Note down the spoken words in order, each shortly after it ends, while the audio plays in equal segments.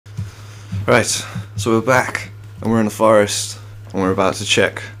Right, so we're back, and we're in the forest, and we're about to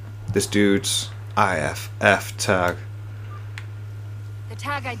check this dude's IFF tag. The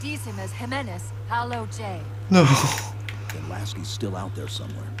tag IDs him as Jimenez, Paolo J. No, Then Lasky's still out there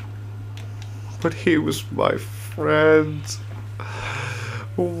somewhere. but he was my friend.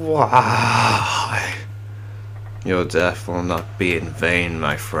 Why? Your death will not be in vain,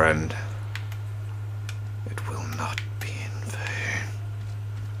 my friend. It will not be in vain.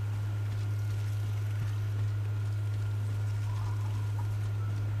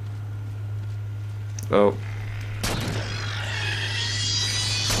 Oh.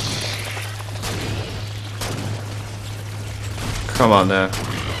 Come on now.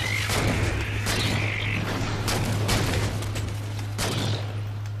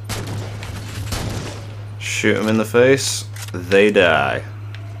 Shoot them in the face, they die.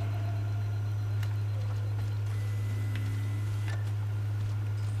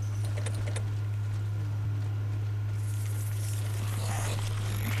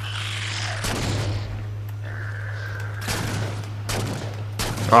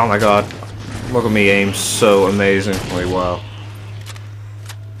 Oh my god. Look at me aim so amazingly well.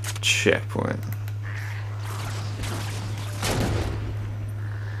 Checkpoint.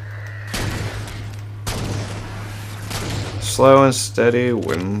 Slow and steady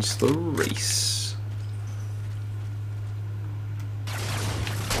wins the race.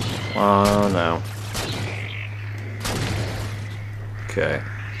 Oh no. Okay.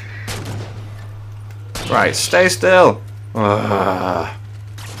 Right, stay still. I'm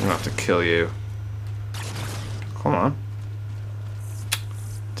gonna have to kill you. Come on.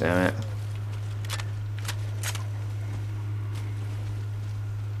 Damn it.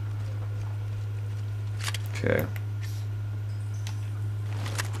 Okay.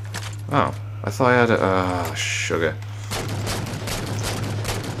 Oh, I thought I had a sugar.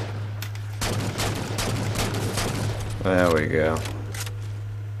 There we go.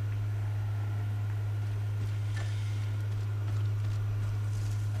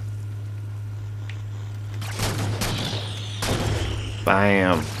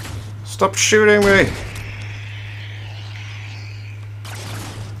 Bam. Stop shooting me.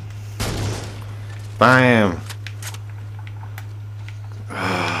 Bam.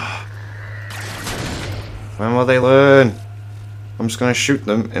 When will they learn? I'm just gonna shoot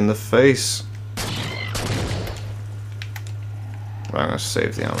them in the face. Right, I'm gonna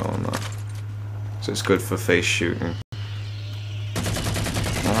save the ammo on that. So it's good for face shooting.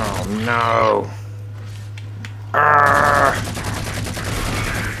 Oh no!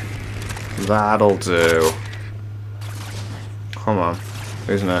 That'll do. Come on.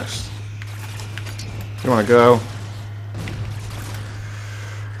 Who's next? You wanna go?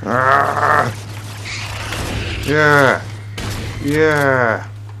 Yeah. Yeah.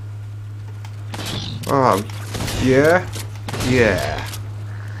 Oh. Yeah. Yeah.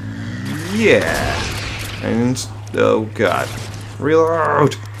 Yeah. And oh god.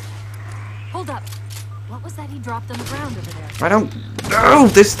 Reload. Hold up. What was that he dropped on the ground over there? I don't know.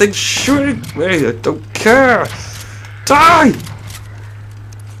 This thing's shooting me. I don't care. Die.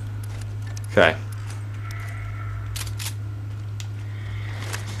 Okay.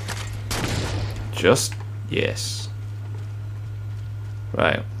 Just yes.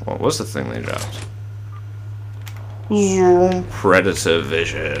 Right. What was the thing they dropped? Predator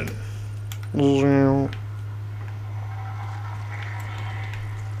vision.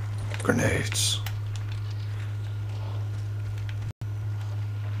 Grenades.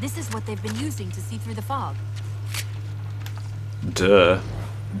 This is what they've been using to see through the fog. Duh.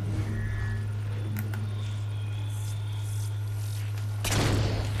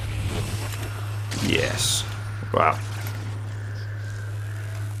 Yes. Wow.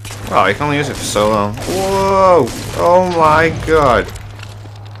 Wow, you can only use it for so long. Whoa! Oh my god.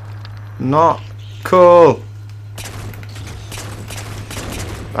 Not cool.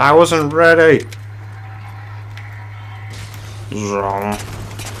 I wasn't ready. Wrong.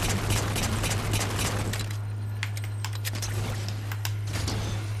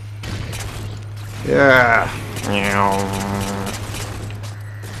 Yeah.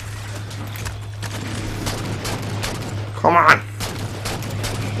 Come on.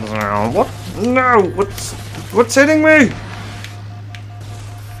 What? No. What's hitting me?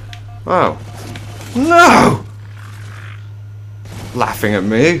 Oh. No. Laughing at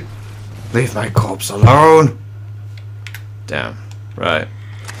me. Leave my corpse alone. Damn. Right.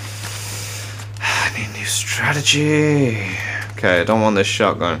 I need a new strategy. Okay, I don't want this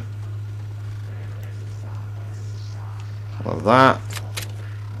shotgun. Well, that.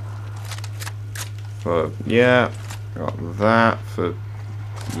 For, yeah. Got that for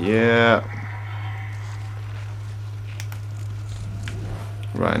Yeah.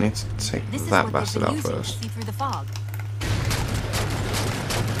 Right, I need to take This is that what they've bastard been out using to first. see through the fog.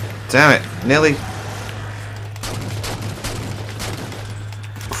 Damn it, nearly.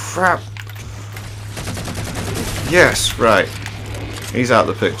 Crap. Yes, right. He's out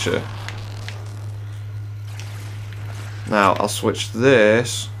of the picture. Now, I'll switch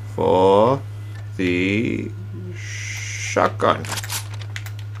this for the shotgun.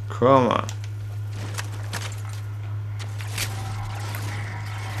 Come on.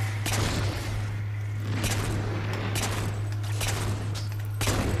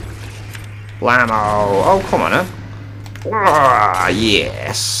 Blammo! Oh, come on, huh? Ah,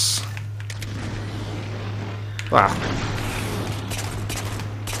 yes. Wow.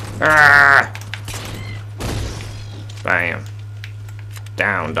 Ah. Bam.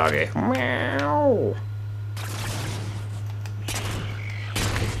 Down, doggy. Meow.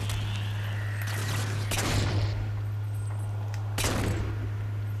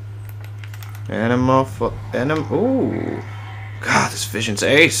 Animal for animal. Ooh. God, this vision's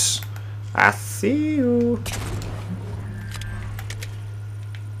ace. I see you.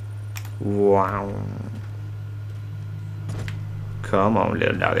 Wow. Come on,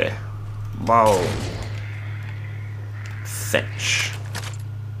 little doggy. Whoa. Fetch.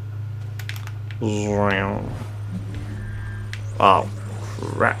 Oh,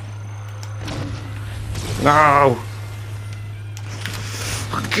 crap. No!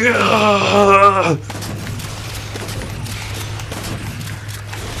 Gah!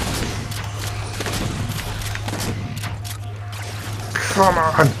 Come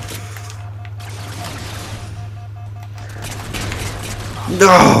on!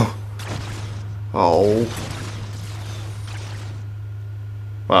 No! Oh.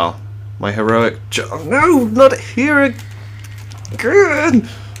 Well, my heroic no, not here again!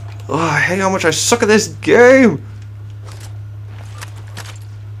 Oh, I hate how much I suck at this game!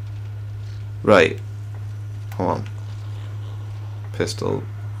 Right. Hold on. Pistol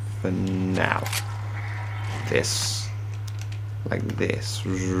for now. This. Like this.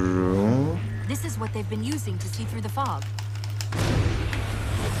 This is what they've been using to see through the fog.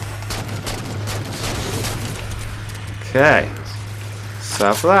 Okay.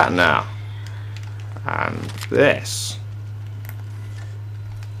 So for that now. And this.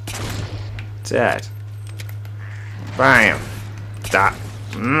 Dead. Bam. That.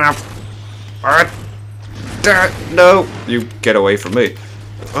 No. No. You get away from me.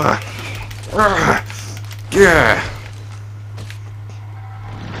 Yeah.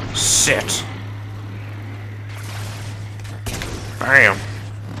 Sit. Bam.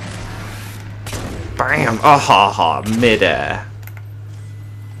 Bam. Oh, ha, ha. Midair.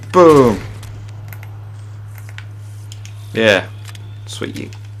 Boom. Yeah. That's what you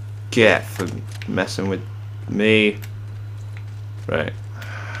get for messing with me. Right.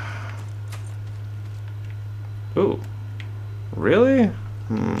 Ooh. Really?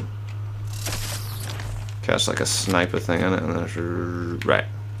 Okay, it's like a sniper thing, isn't it? And then right.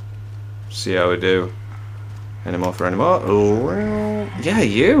 See how we do. Any more for any more? Oh, yeah,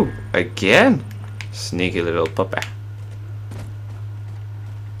 you again. Sneaky little puppy.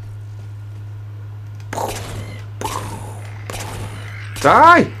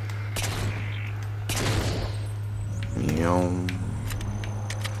 Die! Meow.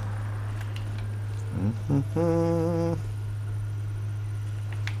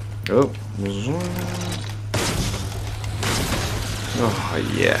 Oh.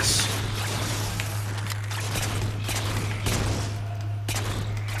 Oh, yes.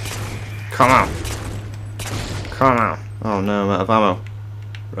 Come on. Come on. Oh no, I'm out of ammo.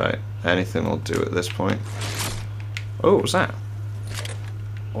 Right, anything will do at this point. Oh, what was that?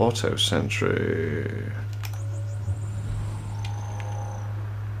 Auto sentry.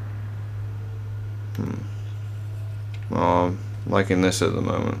 Oh, I'm liking this at the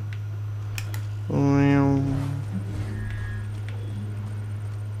moment.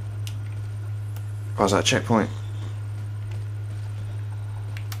 Oh, is that a checkpoint?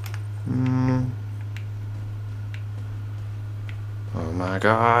 Oh my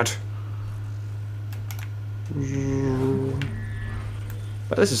god.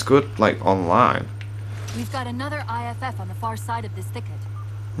 But this is good, like, online. We've got another IFF on the far side of this thicket.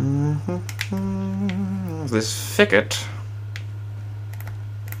 This thicket.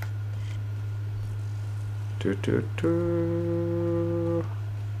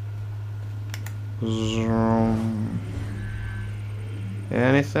 Zoom.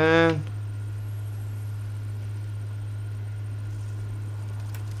 Anything?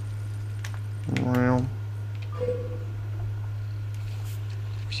 Well.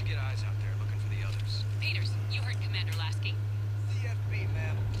 should get eyes out there looking for the others. Peters, you heard Commander Lasky. CFB,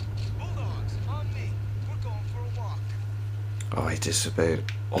 ma'am. Bulldogs, on me. We're going for a walk. Oh, he disobeyed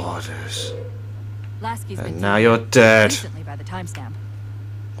orders. Lasky's been And now you're dead. recently by the timestamp.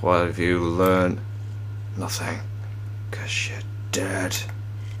 What have you learned? Nothing. 'Cause you're dead.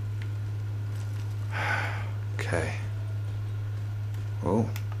 Okay. Oh.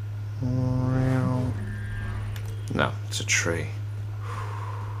 No, it's a tree.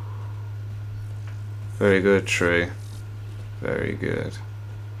 Very good, tree. Very good.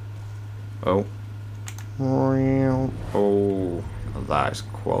 Oh. Oh. That is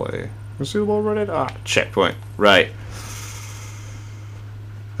quality. Consumable running? Ah, checkpoint. Right.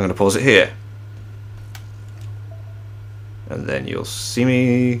 I'm going to pause it here. And then you'll see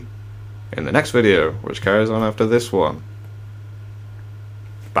me in the next video, which carries on after this one.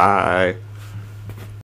 Bye.